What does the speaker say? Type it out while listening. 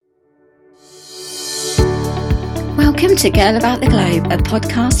Welcome to Girl About the Globe, a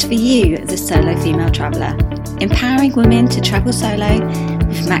podcast for you, the solo female traveller, empowering women to travel solo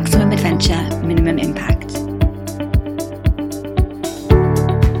with maximum adventure, minimum impact.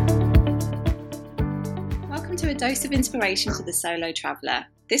 Welcome to a dose of inspiration for the solo traveller.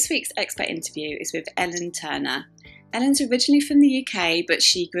 This week's expert interview is with Ellen Turner. Ellen's originally from the UK, but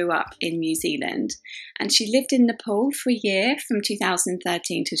she grew up in New Zealand, and she lived in Nepal for a year from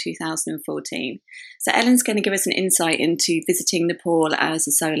 2013 to 2014. So Ellen's going to give us an insight into visiting Nepal as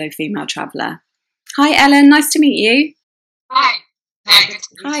a solo female traveller. Hi Ellen, nice to meet you. Hi.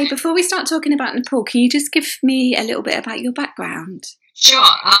 Hi, before we start talking about Nepal, can you just give me a little bit about your background? Sure.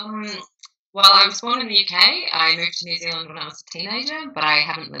 Well, I was born in the UK. I moved to New Zealand when I was a teenager, but I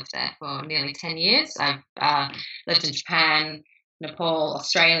haven't lived there for nearly 10 years. I've lived in Japan, Nepal,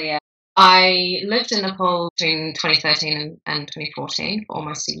 Australia. I lived in Nepal between 2013 and 2014 for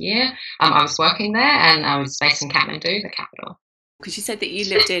almost a year. I was working there, and I was based in Kathmandu, the capital. Because you said that you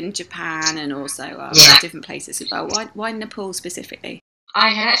lived in Japan and also different places as well. Why Nepal specifically?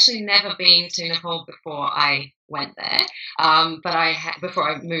 I had actually never been to Nepal before I went there, before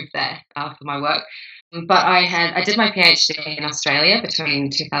I moved there for my work. But I did my PhD in Australia between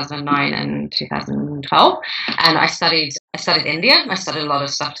 2009 and 2012, and I studied India. I studied a lot of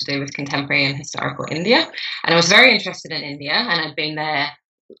stuff to do with contemporary and historical India, and I was very interested in India, and I'd been there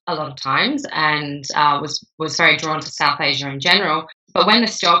a lot of times, and was very drawn to South Asia in general. But when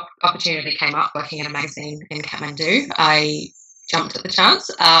this job opportunity came up, working in a magazine in Kathmandu, I jumped at the chance,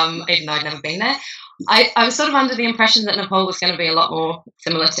 even though I'd never been there. I was sort of under the impression that Nepal was going to be a lot more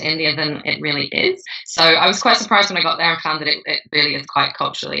similar to India than it really is. So I was quite surprised when I got there and found that it really is quite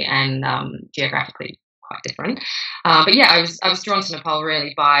culturally and geographically quite different. But yeah, I was drawn to Nepal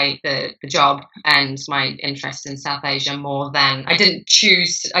really by the job and my interest in South Asia more than I didn't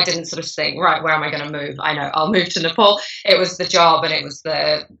sort of think, right, where am I going to move? I know I'll move to Nepal. It was the job and it was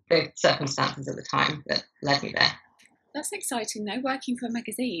the circumstances at the time that led me there. That's exciting though, working for a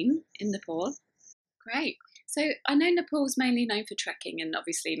magazine in Nepal. Great. So I know Nepal's mainly known for trekking and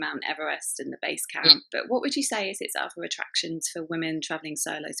obviously Mount Everest and the base camp, but what would you say is its other attractions for women travelling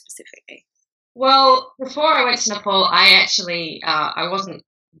solo specifically? Well, before I went to Nepal, I actually I wasn't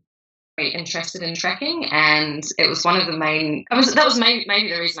very interested in trekking, and it was one of the main. That was maybe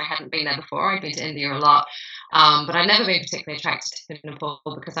the reason I hadn't been there before. I'd been to India a lot, but I'd never been particularly attracted to Nepal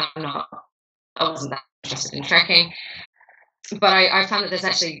because I wasn't that interested in trekking. But I found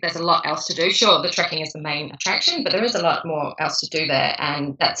that there's a lot else to do. Sure, the trekking is the main attraction, but there is a lot more else to do there,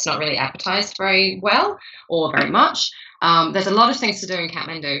 and that's not really advertised very well or very much. There's a lot of things to do in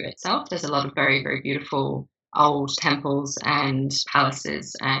Kathmandu itself. There's a lot of very, very beautiful old temples and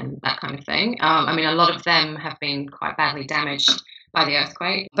palaces and that kind of thing. I mean, a lot of them have been quite badly damaged by the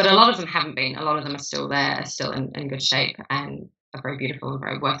earthquake, but a lot of them haven't been. A lot of them are still there, are still in good shape, and are very beautiful and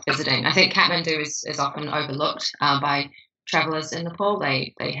very worth visiting. I think Kathmandu is often overlooked by travellers in Nepal.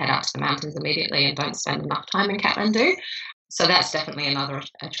 They head out to the mountains immediately and don't spend enough time in Kathmandu. So that's definitely another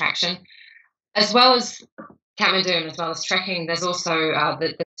attraction. As well as Kathmandu and as well as trekking, there's also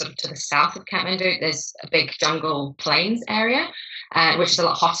sort of to the south of Kathmandu, there's a big jungle plains area, which is a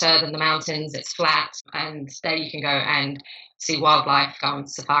lot hotter than the mountains. It's flat, and there you can go and see wildlife, go on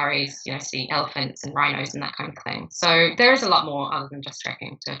safaris, see elephants and rhinos and that kind of thing. So there is a lot more other than just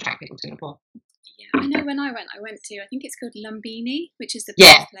trekking to attract people to Nepal. I know when I went to, I think it's called Lumbini, which is the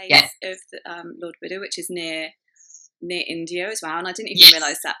birthplace of Lord Buddha, which is near India as well. And I didn't even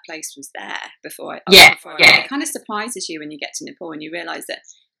realise that place was there before. It kind of surprises you when you get to Nepal and you realise that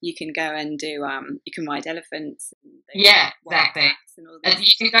you can go and do, you can ride elephants. Yeah, exactly. And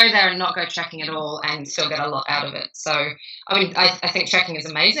you can go there and not go trekking at all and still get a lot out of it. So, I mean, I think trekking is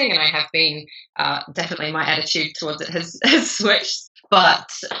amazing, and I have been, definitely my attitude towards it has switched. But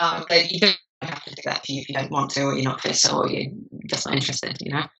you don't have to do that if you don't want to, or you're not fit, or you're just not interested,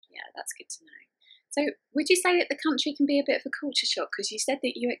 Yeah, that's good to know. So would you say that the country can be a bit of a culture shock? Because you said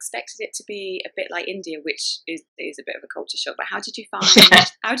that you expected it to be a bit like India, which is a bit of a culture shock. But how did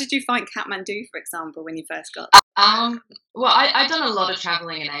you find Kathmandu, for example, when you first got there? Well, I'd done a lot of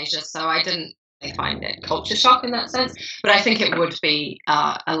travelling in Asia, so I didn't find it culture shock in that sense. But I think it would be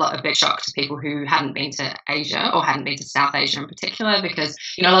a big shock to people who hadn't been to Asia or hadn't been to South Asia in particular, because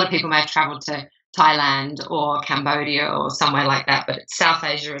a lot of people may have travelled to Thailand or Cambodia or somewhere like that, but South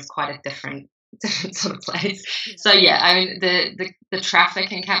Asia is quite a different sort of place. Yeah. So yeah, I mean the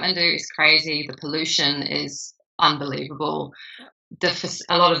traffic in Kathmandu is crazy. The pollution is unbelievable.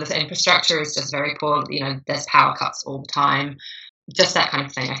 A lot of the infrastructure is just very poor. There's power cuts all the time. Just that kind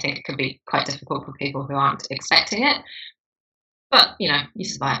of thing. I think it could be quite difficult for people who aren't expecting it. But you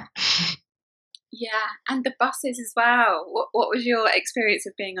survive. Yeah, and the buses as well. What was your experience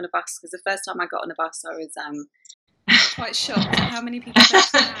of being on a bus? Because the first time I got on a bus, I was quite shocked at how many people could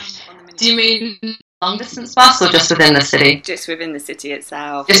cram on the Do you minibus. mean long distance bus or just within the city? Just within the city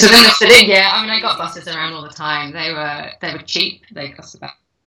itself. Just within the city, yeah. I mean, I got buses around all the time. They were cheap. They cost about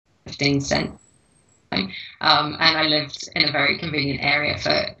 15 cents. And I lived in a very convenient area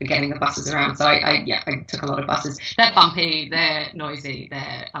for getting the buses around. So I took a lot of buses. They're bumpy, they're noisy,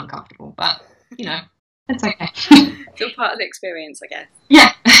 they're uncomfortable, but it's okay. It's all part of the experience, I guess.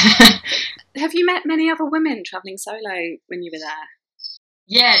 Yeah. Have you met many other women travelling solo when you were there?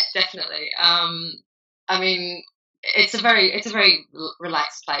 Yeah, definitely. I mean, it's a very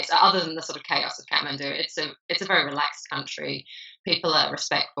relaxed place. Other than the sort of chaos of Kathmandu, it's a very relaxed country. People are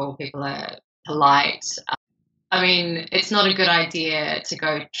respectful. People are polite. I mean, it's not a good idea to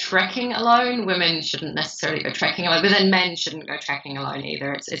go trekking alone. Women shouldn't necessarily go trekking alone, but then men shouldn't go trekking alone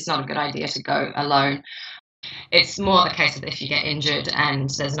either. It's not a good idea to go alone. It's more the case that if you get injured and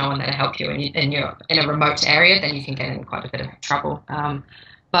there's no one there to help you and you're in a remote area, then you can get in quite a bit of trouble.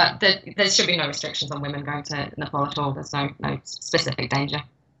 But there should be no restrictions on women going to Nepal at all. There's no specific danger.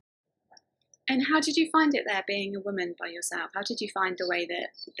 And how did you find it there, being a woman by yourself? How did you find the way that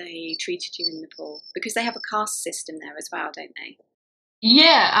they treated you in Nepal? Because they have a caste system there as well, don't they?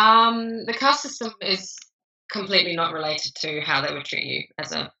 Yeah, the caste system is completely not related to how they would treat you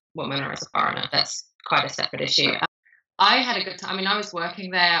as a woman or as a foreigner. That's quite a separate issue. I had a good time. I mean, I was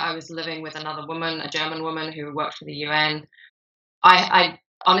working there. I was living with another woman, a German woman who worked for the UN. I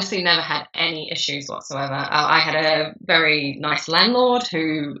honestly never had any issues whatsoever. I had a very nice landlord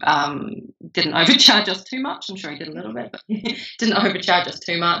who didn't overcharge us too much. I'm sure he did a little bit, but he didn't overcharge us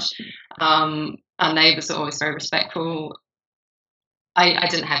too much. Our neighbours are always very respectful. I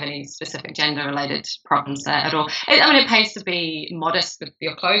didn't have any specific gender-related problems there at all. It pays to be modest with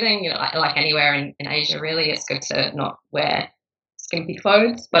your clothing. Like anywhere in Asia, really, it's good to not wear skimpy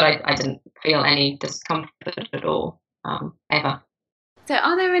clothes. But I didn't feel any discomfort at all, ever. So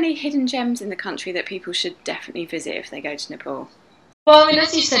are there any hidden gems in the country that people should definitely visit if they go to Nepal? Well, I mean,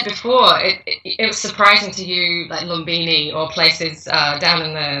 as you said before, it was surprising to you, like Lumbini or places down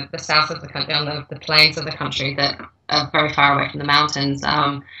in the south of the country, on the plains of the country that are very far away from the mountains.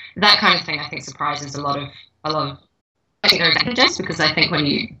 That kind of thing, I think, surprises a lot of. I think there is advantages because I think when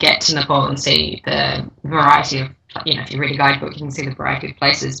you get to Nepal and see the variety of, if you read a guidebook, you can see the variety of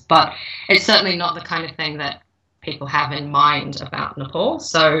places. But it's certainly not the kind of thing that people have in mind about Nepal.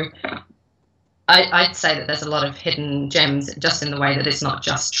 So I'd say that there's a lot of hidden gems just in the way that it's not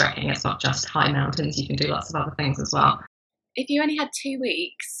just trekking, it's not just high mountains, you can do lots of other things as well. If you only had 2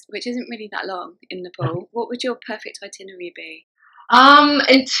 weeks, which isn't really that long in Nepal, what would your perfect itinerary be?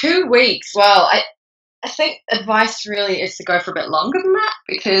 In 2 weeks, well, I think advice really is to go for a bit longer than that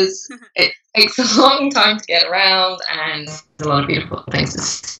because it takes a long time to get around and there's a lot of beautiful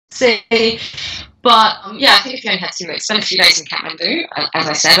things to see. But I think if you only had 2 weeks, spend a few days in Kathmandu. As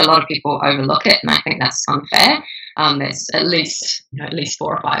I said, a lot of people overlook it, and I think that's unfair. There's at least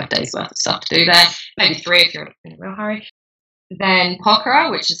 4 or 5 days worth of stuff to do there, maybe 3 if you're in a real hurry. Then Pokhara,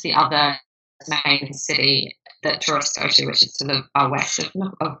 which is the other main city that tourists go to, which is to the west of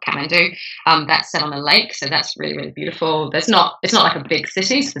Kathmandu. That's set on a lake, so that's really, really beautiful. It's not like a big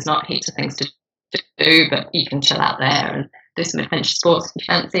city, so there's not heaps of things to do, but you can chill out there and do some adventure sports if you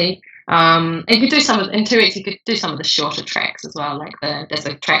fancy. And you could do in 2 weeks, you could do some of the shorter treks as well. Like there's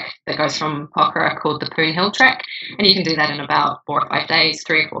a trek that goes from Pokhara called the Poon Hill Trek, and you can do that in about 4 or 5 days,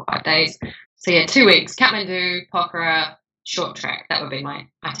 3 or 4 or 5 days. So 2 weeks, Kathmandu, Pokhara, short trek. That would be my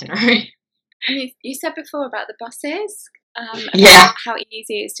itinerary. And you said before about the buses, how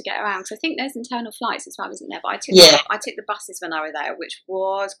easy it is to get around. So I think there's internal flights as well, isn't there? But I took the buses when I was there, which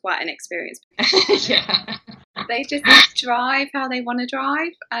was quite an experience. They just drive how they want to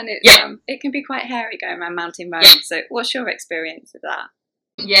drive, and it can be quite hairy going around mountain roads. Yeah. So what's your experience of that?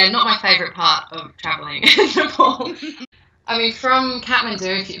 Yeah, not my favourite part of travelling in Nepal. I mean, from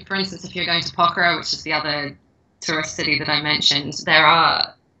Kathmandu, for instance, if you're going to Pokhara, which is the other tourist city that I mentioned, there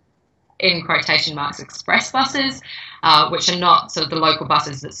are, in quotation marks, express buses, which are not sort of the local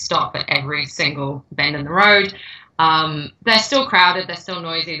buses that stop at every single bend in the road. They're still crowded, they're still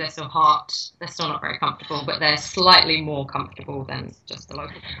noisy, they're still hot, they're still not very comfortable, but they're slightly more comfortable than just the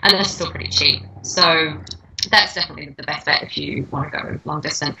local. And they're still pretty cheap. So that's definitely the best bet if you want to go long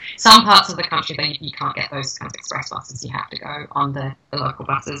distance. Some parts of the country, you can't get those kinds of express buses. You have to go on the local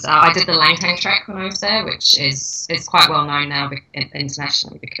buses. I did the Langtang Trek when I was there, which is quite well known now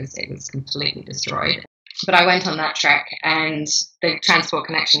internationally because it was completely destroyed. But I went on that trek, and the transport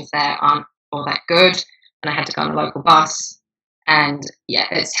connections there aren't all that good, and I had to go on a local bus. And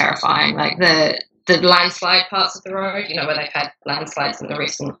it's terrifying. Like the landslide parts of the road, where they've had landslides in the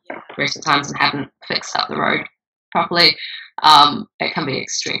recent times and haven't fixed up the road properly. It can be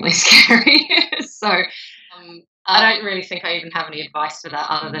extremely scary. So I don't really think I even have any advice for that,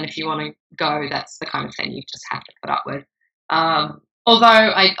 other than if you want to go, that's the kind of thing you just have to put up with. Although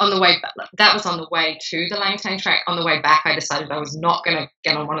that was on the way to the Langtang track. On the way back, I decided I was not going to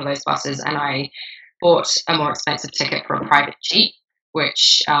get on one of those buses, and I bought a more expensive ticket for a private jeep,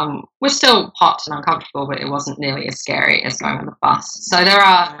 which was still hot and uncomfortable, but it wasn't nearly as scary as going on the bus. So there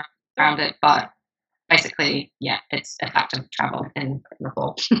are around it, but basically, yeah, it's a fact of travel in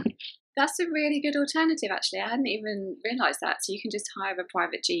Nepal. That's a really good alternative, actually. I hadn't even realised that. So you can just hire a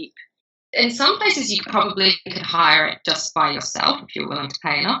private jeep. In some places, you probably could hire it just by yourself if you're willing to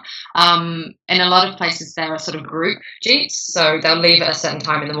pay enough. In a lot of places, there are sort of group jeeps, so they'll leave at a certain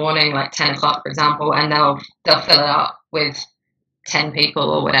time in the morning, like 10 o'clock, for example, and they'll fill it up with 10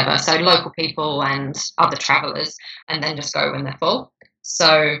 people or whatever, so local people and other travellers, and then just go when they're full.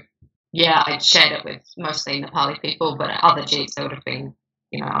 So, yeah, I shared it with mostly Nepali people, but other jeeps, there would have been,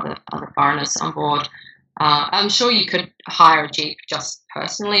 other foreigners on board. I'm sure you could hire a jeep just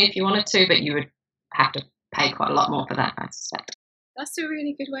personally if you wanted to, but you would have to pay quite a lot more for that, I suspect. That's a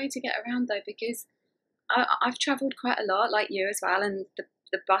really good way to get around, though, because I've travelled quite a lot, like you as well, and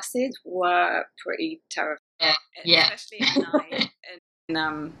the buses were pretty terrifying. Yeah. Especially at night.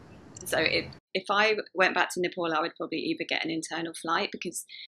 And so if I went back to Nepal, I would probably either get an internal flight, because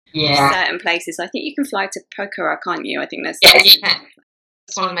certain places, I think you can fly to Pokhara, can't you? I think there's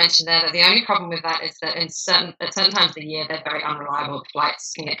I just want to mention there that the only problem with that is that at certain times of the year they're very unreliable.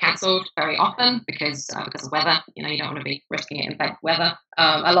 Flights can get cancelled very often because of weather. You don't want to be risking it in bad weather.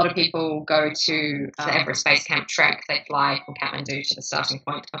 A lot of people go to the Everest Base Camp trek. They fly from Kathmandu to the starting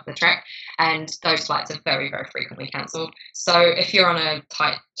point of the trek, and those flights are very, very frequently cancelled. So if you're on a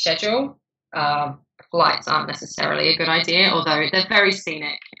tight schedule, flights aren't necessarily a good idea, although they're very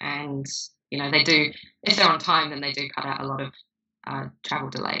scenic, and they do, if they're on time, then they do cut out a lot of travel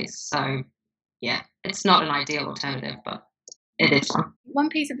delays. So yeah, it's not an ideal alternative, but it is one. One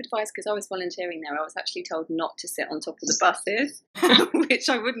piece of advice, because I was volunteering there, I was actually told not to sit on top of the buses, which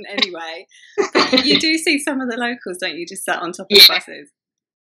I wouldn't anyway. But you do see some of the locals, don't you, just sat on top of the buses?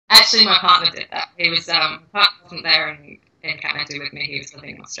 Actually, my partner did that. He was partner wasn't there in Kathmandu with me. He was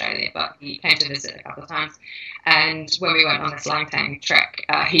living in Australia, but he came to visit a couple of times. And when we went on this Langtang trek,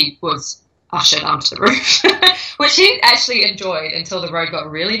 he was ushered onto the roof, which he actually enjoyed until the road got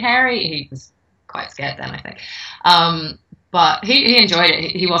really hairy. He was quite scared then, I think. But he enjoyed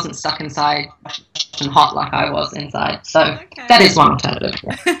it. He wasn't stuck inside and hot like I was inside. So That is one alternative.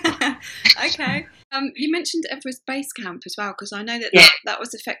 Yeah. Okay. You mentioned Everest Base Camp as well, because I know that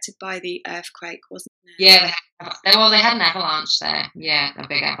was affected by the earthquake, wasn't it? Yeah, they had an avalanche there. Yeah, a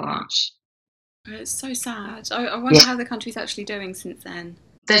big avalanche. It's so sad. I wonder how the country's actually doing since then.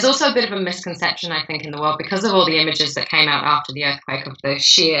 There's also a bit of a misconception, I think, in the world because of all the images that came out after the earthquake of the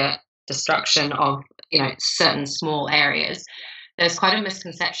sheer destruction of, certain small areas. There's quite a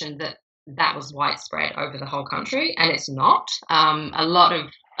misconception that was widespread over the whole country, and it's not. A lot of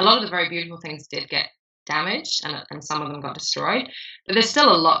the very beautiful things did get damaged, and some of them got destroyed. But there's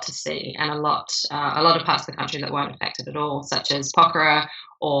still a lot to see, and a lot of parts of the country that weren't affected at all, such as Pokhara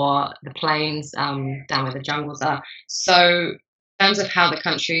or the plains down where the jungles are. So in terms of how the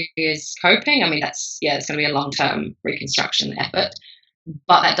country is coping, I mean, it's going to be a long-term reconstruction effort,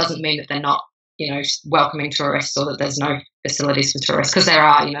 but that doesn't mean that they're not, welcoming tourists or that there's no facilities for tourists, because there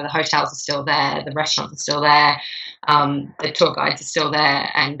are. The hotels are still there, the restaurants are still there, the tour guides are still there,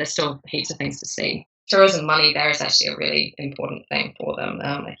 and there's still heaps of things to see. Tourism money there is actually a really important thing for them.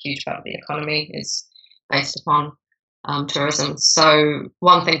 A huge part of the economy is based upon tourism. So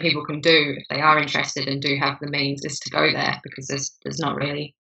one thing people can do if they are interested and do have the means is to go there, because there's not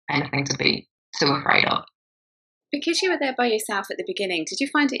really anything to be too afraid of. Because you were there by yourself at the beginning, did you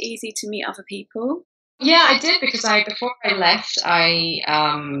find it easy to meet other people? Yeah, I did, because before I left, I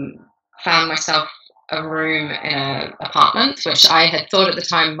found myself a room in an apartment, which I had thought at the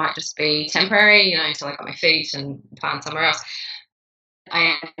time might just be temporary, until I got my feet and found somewhere else.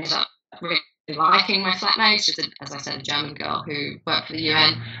 I ended up really liking my flatmate. She's, as I said, a German girl who worked for the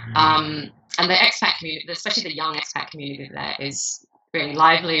UN. And the expat community, especially the young expat community there, is really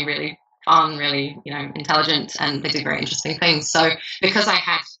lively, really fun, really, intelligent, and they do very interesting things. So because I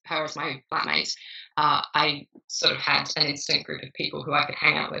had her as my flatmate, I sort of had an instant group of people who I could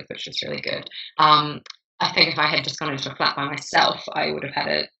hang out with, which was really good. I think if I had just gone into a flat by myself, I would have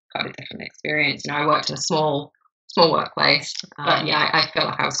had quite a different experience. I worked in a small workplace, but yeah, I feel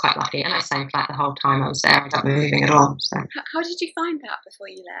like I was quite lucky, and I stayed flat the whole time I was there without moving at all. So how did you find that before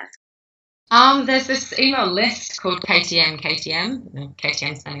you left? There's this email list called KTM,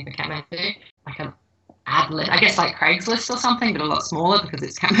 KTM standing for Kathmandu, like a ad list, I guess like Craigslist or something, but a lot smaller because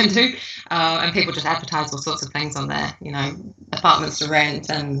it's Kathmandu. And people just advertise all sorts of things on there, apartments to rent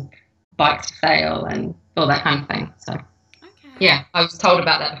and bikes for sale and all that kind of thing. So, yeah, I was told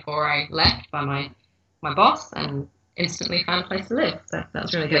about that before I left by my boss and instantly found a place to live. So that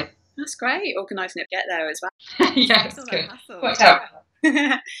was really good. That's great, organising it to get there as well. Yeah, it's good. Worked out.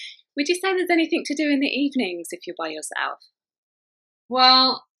 Would you say there's anything to do in the evenings if you're by yourself?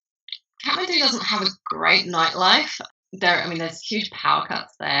 Well, Kathmandu doesn't have a great nightlife. There's huge power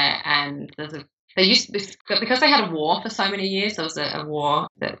cuts there, and because they had a war for so many years. There was a war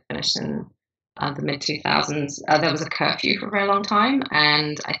that finished in the mid 2000s. There was a curfew for a very long time,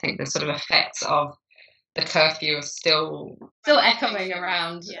 and I think the sort of effects of the curfew are still echoing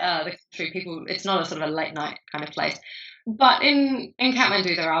around the country. People, it's not a sort of a late night kind of place. But in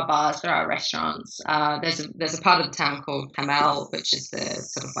Kathmandu, there are bars, there are restaurants. There's a part of the town called Kamal, which is the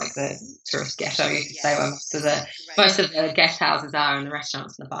sort of like the tourist ghetto, you could say, where most of the guest houses are, and the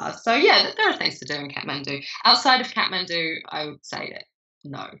restaurants and the bars. So yeah, there are things to do in Kathmandu. Outside of Kathmandu, I would say that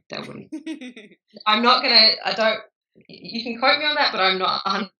no, there wouldn't. I'm not gonna. I don't. You can quote me on that, but I'm not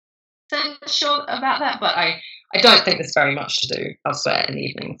 100% sure about that. But I don't think there's very much to do elsewhere in the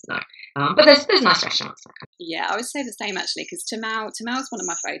evenings. No. But there's nice restaurants. Yeah, I would say the same actually, because Tamal's one of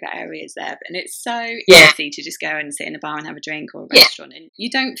my favourite areas there, and it's so easy to just go and sit in a bar and have a drink or a restaurant, and you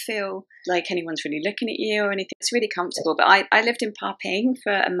don't feel like anyone's really looking at you or anything. It's really comfortable. But I lived in Parping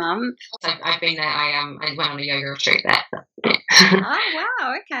for a month. I've been there. I went on a yoga retreat there. Oh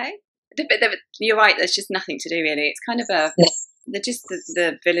wow, okay. But you're right. There's just nothing to do really. It's kind of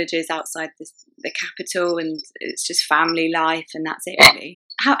the villages outside the capital, and it's just family life, and that's it really.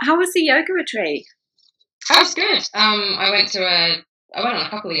 How was the yoga retreat? That was good. I went on a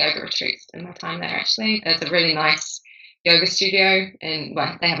couple of yoga retreats in my time there. Actually, there's a really nice yoga studio, and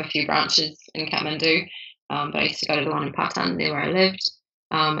they have a few branches in Kathmandu. But I used to go to the one in Patan near where I lived,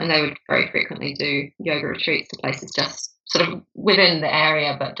 and they would very frequently do yoga retreats to places just sort of within the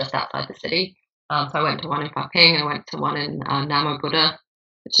area, but just outside the city. So I went to one in Parping, and I went to one in Namo Buddha,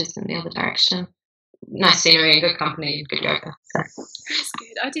 which is in the other direction. Nice scenery and good company and good yoga. So. That's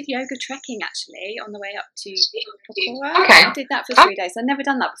good. I did yoga trekking actually on the way up to Pokora. Okay. I did that for 3 days. I'd never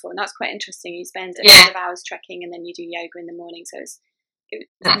done that before, and that's quite interesting. You spend a couple of hours trekking and then you do yoga in the morning. So it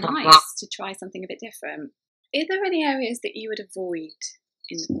was nice to try something a bit different. Are there any areas that you would avoid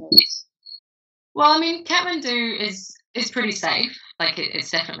in Nepal? Well, Kathmandu is pretty safe. Like it's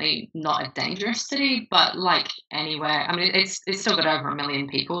definitely not a dangerous city, but like anywhere, it's still got over 1 million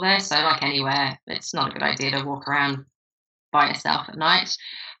people there. So like anywhere, it's not a good idea to walk around by yourself at night.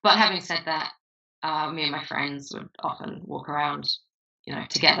 But having said that, me and my friends would often walk around,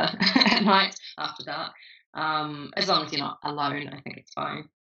 together at night after dark. As long as you're not alone, I think it's fine.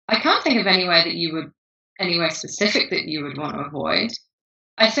 I can't think of anywhere specific that you would want to avoid.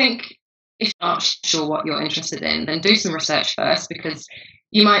 I think if you're not sure what you're interested in, then do some research first, because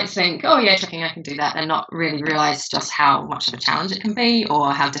you might think, oh yeah, trekking, I can do that, and not really realize just how much of a challenge it can be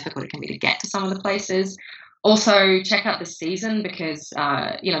or how difficult it can be to get to some of the places. Also, check out the season, because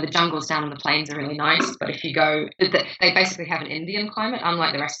the jungles down on the plains are really nice. But if you go, they basically have an Indian climate,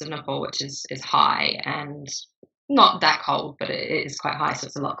 unlike the rest of Nepal, which is high and not that cold, but it is quite high, so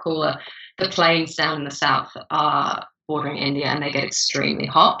it's a lot cooler. The plains down in the south are bordering India, and they get extremely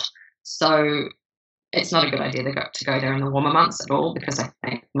hot. So it's not a good idea to go there in the warmer months at all, because I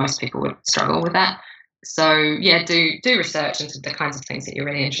think most people would struggle with that. So yeah, do research into the kinds of things that you're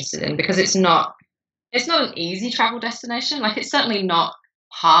really interested in, because it's not an easy travel destination. Like it's certainly not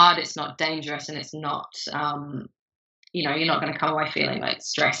hard, it's not dangerous, and it's not you're not going to come away feeling like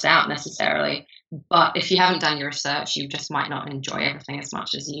stressed out necessarily. But if you haven't done your research, you just might not enjoy everything as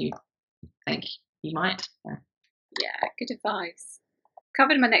much as you think you might. Yeah, good advice.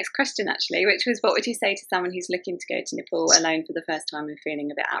 Covered my next question actually, which was, what would you say to someone who's looking to go to Nepal alone for the first time and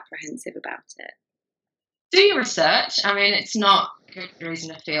feeling a bit apprehensive about it? Do your research. It's not a good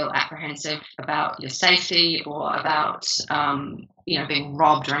reason to feel apprehensive about your safety or about being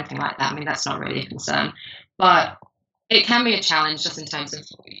robbed or anything like that. That's not really a concern, but it can be a challenge just in terms of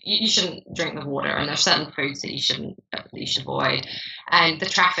you shouldn't drink the water, and there's certain foods that you should avoid, and the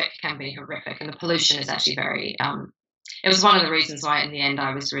traffic can be horrific, and the pollution is actually very it was one of the reasons why in the end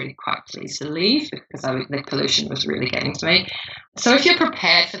I was really quite pleased to leave, because the pollution was really getting to me. So if you're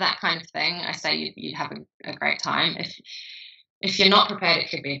prepared for that kind of thing, I say you'd have a great time. If you're not prepared,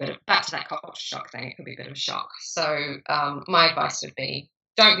 it could be a bit of, back to that culture shock thing, it could be a bit of a shock. So my advice would be,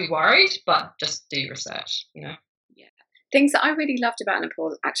 don't be worried, but just do research, Yeah. Things that I really loved about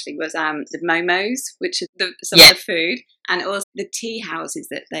Nepal actually was the momos, which are some Yeah. of the food, and also the tea houses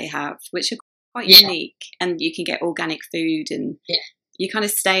that they have, which are quite Yeah. unique, and you can get organic food, and you kind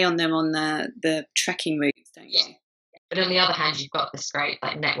of stay on them on the trekking routes, don't you? But on the other hand, you've got this great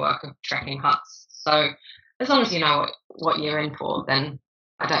like network of trekking huts. So as long as you know what you're in for, then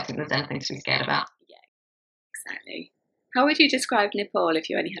I don't think there's anything to be scared about. Yeah, exactly. How would you describe Nepal if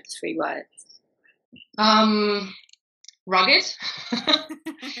you only had 3 words? Rugged.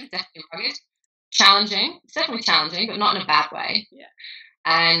 Definitely rugged. Challenging. It's definitely challenging, but not in a bad way. Yeah.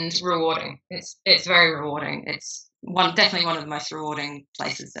 And rewarding. It's very rewarding. It's definitely one of the most rewarding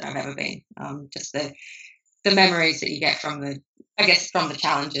places that I've ever been. Just the memories that you get from the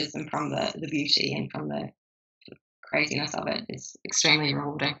challenges and from the beauty and from the craziness of it is extremely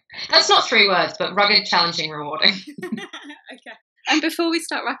rewarding. That's not 3 words, but rugged, challenging, rewarding. Okay. And before we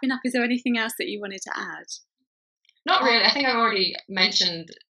start wrapping up, is there anything else that you wanted to add? Not really. I think I've already mentioned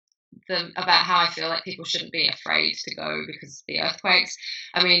about how I feel like people shouldn't be afraid to go because of the earthquakes.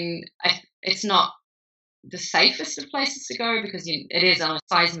 I mean, it's not the safest of places to go because it is on a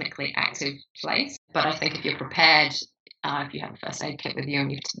seismically active place. But I think if you're prepared, if you have a first aid kit with you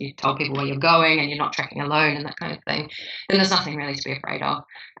and you've told people where you're going and you're not trekking alone and that kind of thing, then there's nothing really to be afraid of.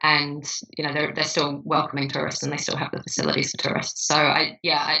 And they're still welcoming tourists and they still have the facilities for tourists. So I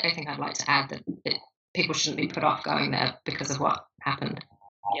think I'd like to add that people shouldn't be put off going there because of what happened.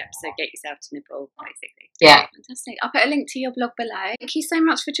 Yeah, so get yourself to Nepal, basically. Yeah. Fantastic. I'll put a link to your blog below. Thank you so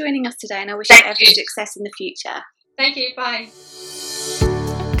much for joining us today, and I wish you every success in the future. Thank you. Bye.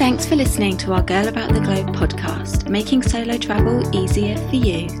 Thanks for listening to our Girl About the Globe podcast, making solo travel easier for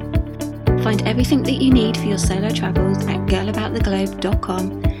you. Find everything that you need for your solo travels at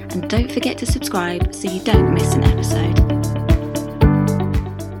girlabouttheglobe.com, and don't forget to subscribe so you don't miss an episode.